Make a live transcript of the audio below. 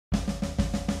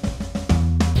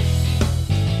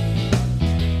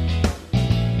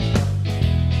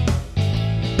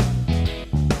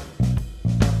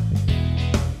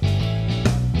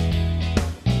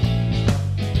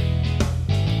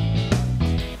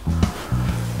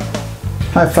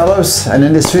Hi fellows, and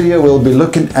in this video we'll be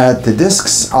looking at the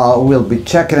discs. We'll be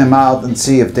checking them out and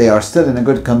see if they are still in a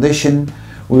good condition.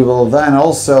 We will then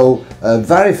also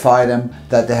verify them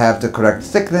that they have the correct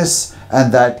thickness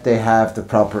and that they have the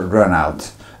proper run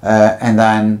out. And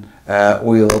then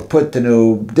we'll put the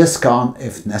new disc on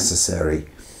if necessary.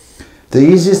 The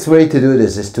easiest way to do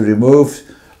this is to remove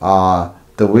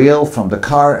the wheel from the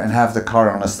car and have the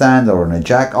car on a stand or on a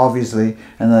jack, obviously,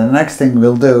 and then the next thing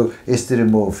we'll do is to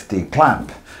remove the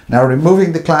clamp. Now,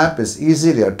 removing the clamp is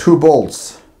easy. There are two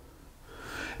bolts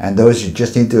and those you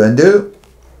just need to undo,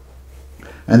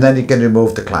 and then you can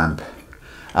remove the clamp.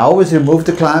 I always remove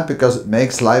the clamp because it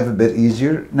makes life a bit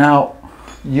easier. Now,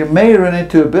 you may run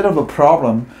into a bit of a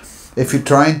problem if you're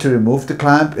trying to remove the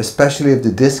clamp, especially if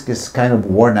the disc is kind of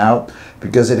worn out,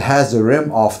 because it has the rim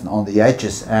often on the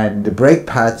edges and the brake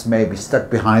pads may be stuck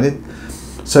behind it.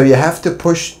 So you have to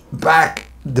push back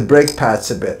the brake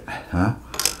pads a bit.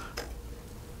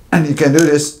 And you can do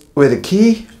this with a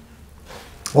key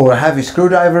or a heavy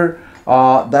screwdriver.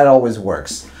 That always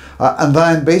works. And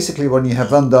then basically when you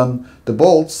have undone the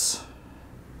bolts,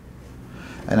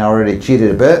 and I already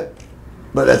cheated a bit,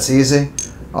 but that's easy.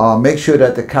 Make sure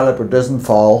that the caliper doesn't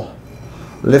fall.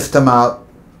 Lift them out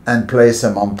and place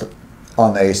them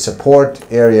on a support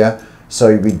area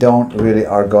so we don't really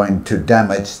are going to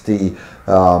damage the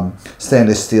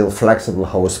stainless steel flexible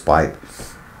hose pipe.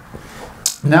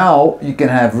 Now you can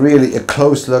have really a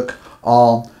close look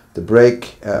on the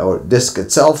brake or disc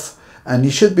itself, and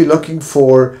you should be looking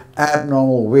for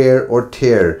abnormal wear or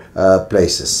tear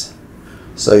places.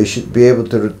 So you should be able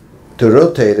to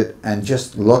rotate it and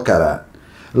just look at it.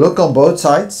 Look on both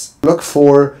sides. Look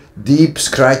for deep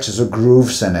scratches or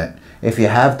grooves in it. If you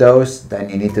have those, then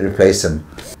you need to replace them.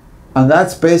 And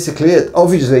that's basically it.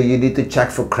 Obviously, you need to check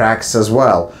for cracks as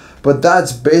well, but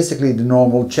that's basically the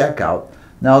normal checkout.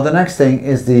 Now, the next thing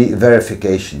is the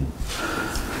verification.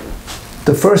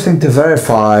 The first thing to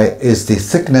verify is the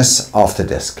thickness of the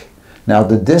disc. Now,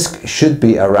 the disc should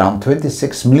be around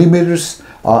 26 millimeters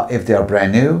if they are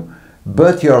brand new,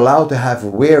 but you're allowed to have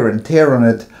wear and tear on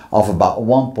it of about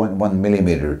 1.1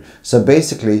 millimeter. So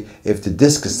basically, if the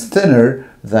disc is thinner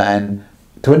than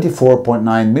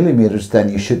 24.9 millimeters, then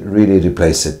you should really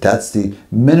replace it. That's the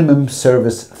minimum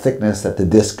service thickness that the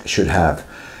disc should have.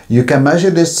 You can measure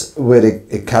this with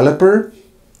a caliper,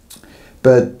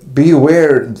 but be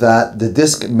aware that the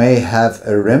disc may have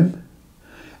a rim,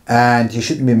 and you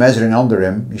shouldn't be measuring on the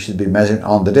rim, you should be measuring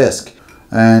on the disc.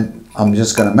 And I'm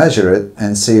just going to measure it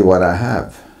and see what I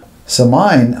have. So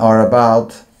mine are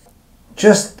about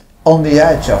just on the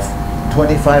edge of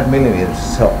 25 millimeters.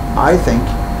 So I think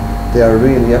they are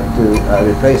really up to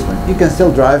replacement. You can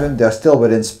still drive them, they're still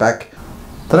within spec.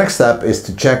 The next step is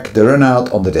to check the run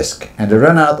out on the disc. And the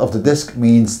run out of the disc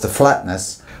means the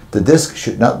flatness. The disc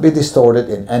should not be distorted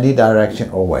in any direction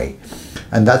or way.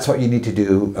 And that's what you need to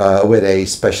do with a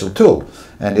special tool.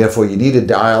 And therefore you need a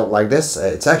dial like this.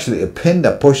 It's actually a pin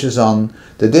that pushes on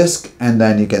the disc, and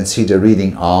then you can see the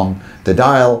reading on the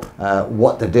dial,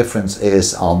 what the difference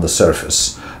is on the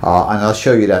surface. And I'll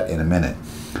show you that in a minute.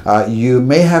 You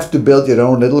may have to build your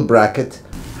own little bracket.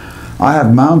 I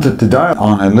have mounted the dial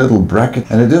on a little bracket,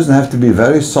 and it doesn't have to be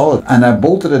very solid. And I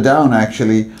bolted it down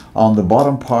actually on the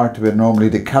bottom part where normally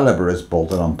the caliper is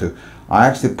bolted onto. I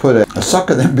actually put a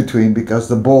socket in between because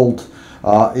the bolt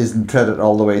isn't threaded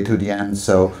all the way to the end,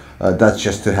 so that's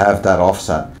just to have that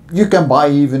offset. You can buy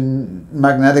even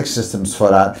magnetic systems for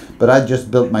that, but I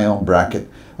just built my own bracket.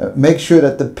 Make sure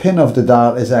that the pin of the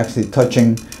dial is actually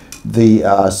touching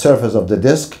the surface of the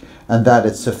disc and that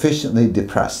it's sufficiently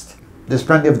depressed. There's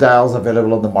plenty of dials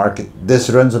available on the market. This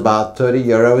runs about 30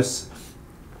 euros.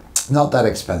 Not that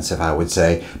expensive, I would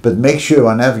say, but make sure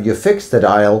whenever you fix the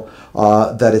dial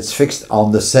that it's fixed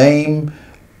on the same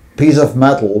piece of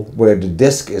metal where the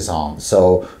disc is on.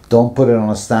 So don't put it on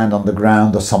a stand on the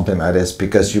ground or something like this,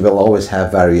 because you will always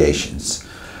have variations.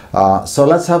 So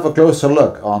let's have a closer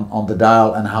look on the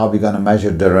dial and how we're going to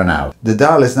measure the run out. The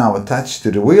dial is now attached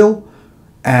to the wheel,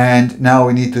 and now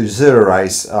we need to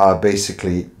zeroize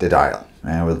basically the dial.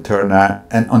 And we'll turn that,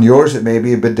 and on yours it may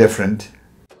be a bit different.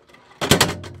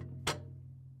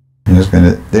 I'm just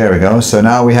gonna, there we go. So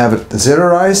now we have it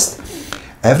zeroized.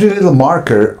 Every little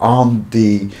marker on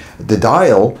the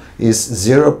dial is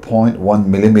 0.1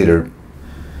 millimeter,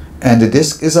 and the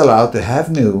disc is allowed to have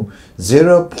new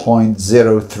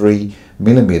 0.03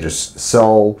 millimeters.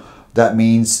 So that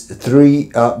means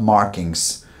 3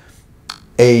 markings.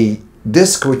 A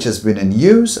disc which has been in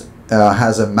use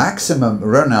has a maximum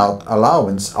run out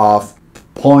allowance of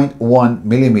 0.1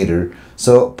 millimeter.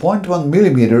 So 0.1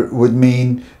 millimeter would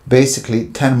mean basically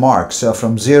 10 marks, so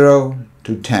from 0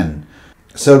 to 10.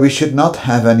 So we should not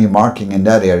have any marking in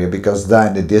that area, because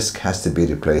then the disc has to be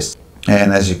replaced.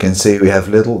 And as you can see, we have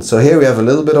little, so here we have a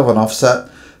little bit of an offset,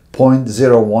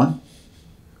 0.01,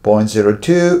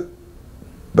 0.02,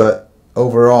 but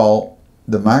overall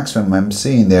the maximum I'm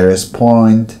seeing there is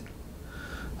point,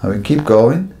 I will keep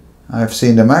going, I've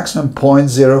seen the maximum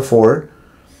 0.04.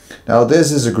 Now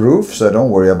this is a groove, so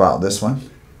don't worry about this one.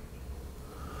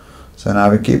 So now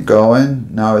we keep going,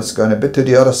 now it's going a bit to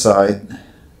the other side.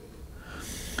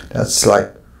 That's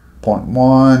like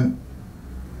 0.1,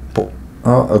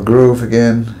 oh, a groove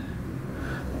again.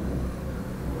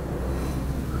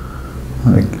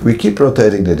 We keep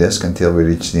rotating the disc until we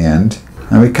reach the end,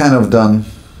 and we kind of done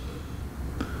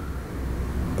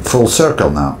full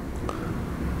circle now.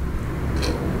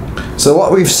 So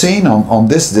what we've seen on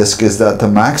this disc is that the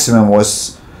maximum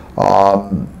was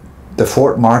the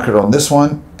 4th marker on this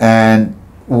one and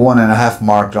 1.5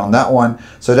 marker on that one,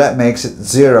 so that makes it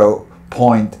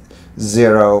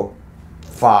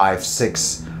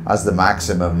 0.056 as the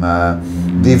maximum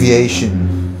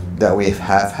deviation that we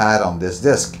have had on this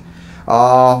disc.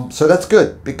 So that's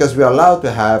good, because we're allowed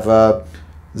to have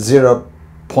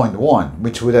 0.1,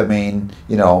 which would have mean,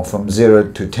 you know, from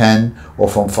 0 to 10 or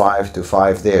from 5 to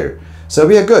 5 there. So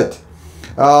we are good.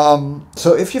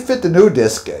 So if you fit the new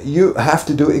disc, you have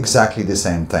to do exactly the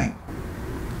same thing.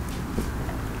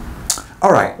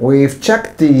 All right, we've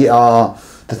checked the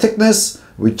thickness,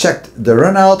 we checked the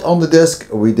runout on the disc,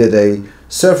 we did a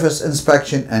surface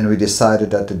inspection, and we decided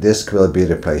that the disc will be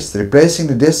replaced. Replacing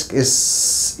the disc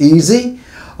is easy.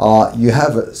 You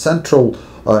have a central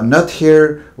nut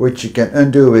here, which you can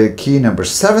undo with key number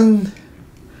 7,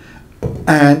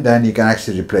 and then you can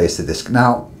actually replace the disc.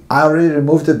 Now, I already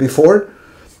removed it before,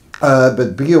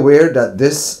 but be aware that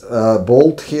this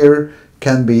bolt here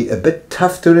can be a bit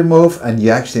tough to remove, and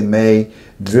you actually may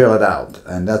drill it out,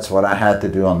 and that's what I had to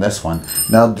do on this one.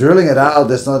 Now, drilling it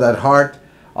out is not that hard.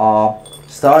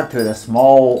 Start with a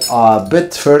small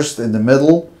bit first in the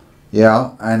middle,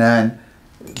 yeah, and then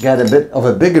get a bit of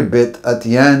a bigger bit at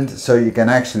the end, so you can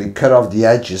actually cut off the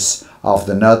edges of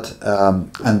the nut,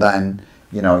 and then,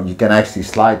 you know, you can actually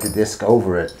slide the disc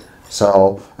over it.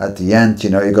 So at the end,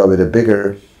 you know, you go with a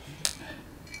bigger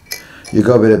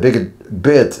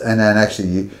bit, and then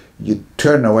actually you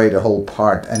turn away the whole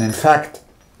part. And in fact,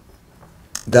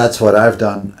 that's what I've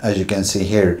done, as you can see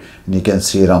here, and you can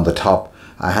see it on the top.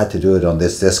 I had to do it on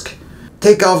this disc.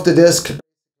 Take off the disc,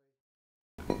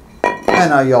 and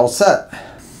now you're all set.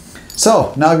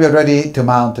 So now we're ready to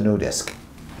mount the new disc.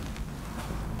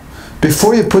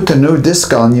 Before you put the new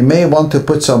disc on, you may want to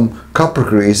put some copper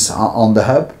grease on the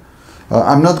hub.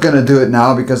 I'm not going to do it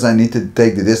now because I need to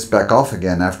take the disc back off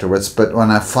again afterwards, but when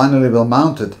I finally will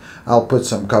mount it, I'll put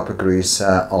some copper grease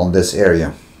on this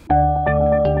area.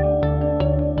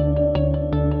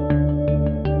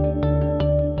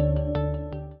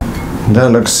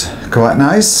 That looks quite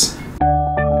nice.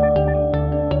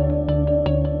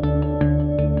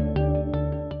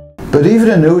 But even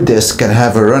a new disc can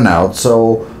have a runout,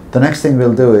 so the next thing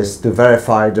we'll do is to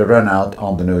verify the runout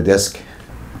on the new disc.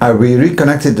 We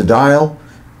reconnected the dial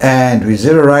and we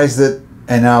zeroized it,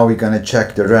 and now we're going to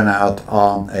check the runout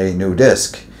on a new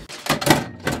disc.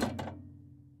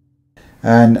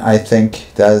 And I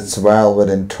think that's well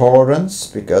within tolerance,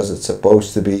 because it's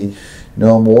supposed to be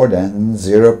no more than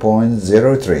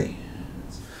 0.03.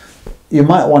 You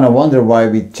might want to wonder why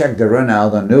we check the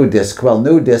runout on new discs. Well,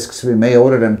 new discs, we may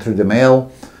order them through the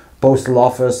mail, postal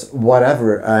office,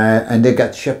 whatever, and they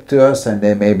get shipped to us, and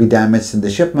they may be damaged in the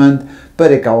shipment, but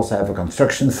they can also have a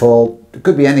construction fault. It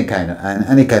could be any kind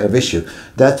of issue.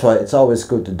 That's why it's always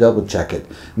good to double check it.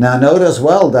 Now note as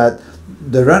well that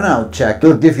the runout check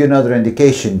will give you another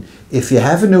indication. If you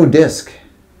have a new disc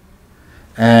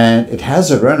and it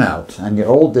has a runout, and your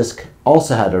old disc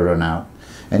also had a runout,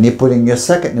 and you're putting your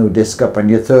second new disc up, and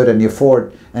your third and your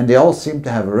fourth, and they all seem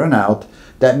to have a runout,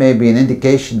 that may be an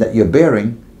indication that your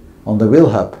bearing on the wheel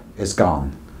hub is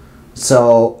gone.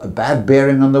 So a bad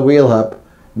bearing on the wheel hub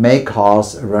may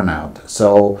cause a runout.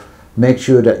 So make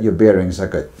sure that your bearings are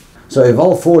good. So if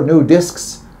all 4 new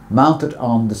discs mounted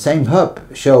on the same hub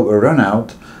show a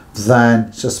runout,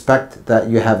 then suspect that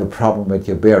you have a problem with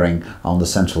your bearing on the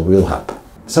central wheel hub.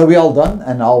 So we're all done,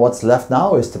 and all what's left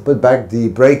now is to put back the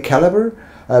brake caliper.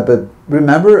 But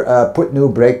remember, put new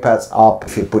brake pads up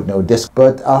if you put new discs.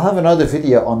 But I'll have another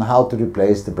video on how to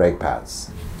replace the brake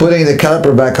pads. Putting the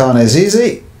caliper back on is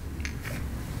easy.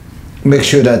 Make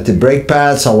sure that the brake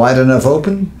pads are wide enough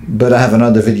open, but I have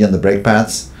another video on the brake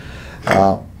pads.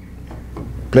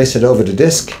 Place it over the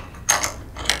disc.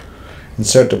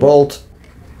 Insert the bolt.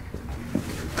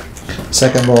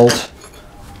 Second bolt.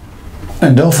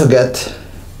 And don't forget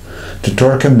to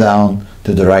torque them down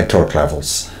to the right torque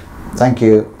levels. Thank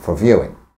you for viewing.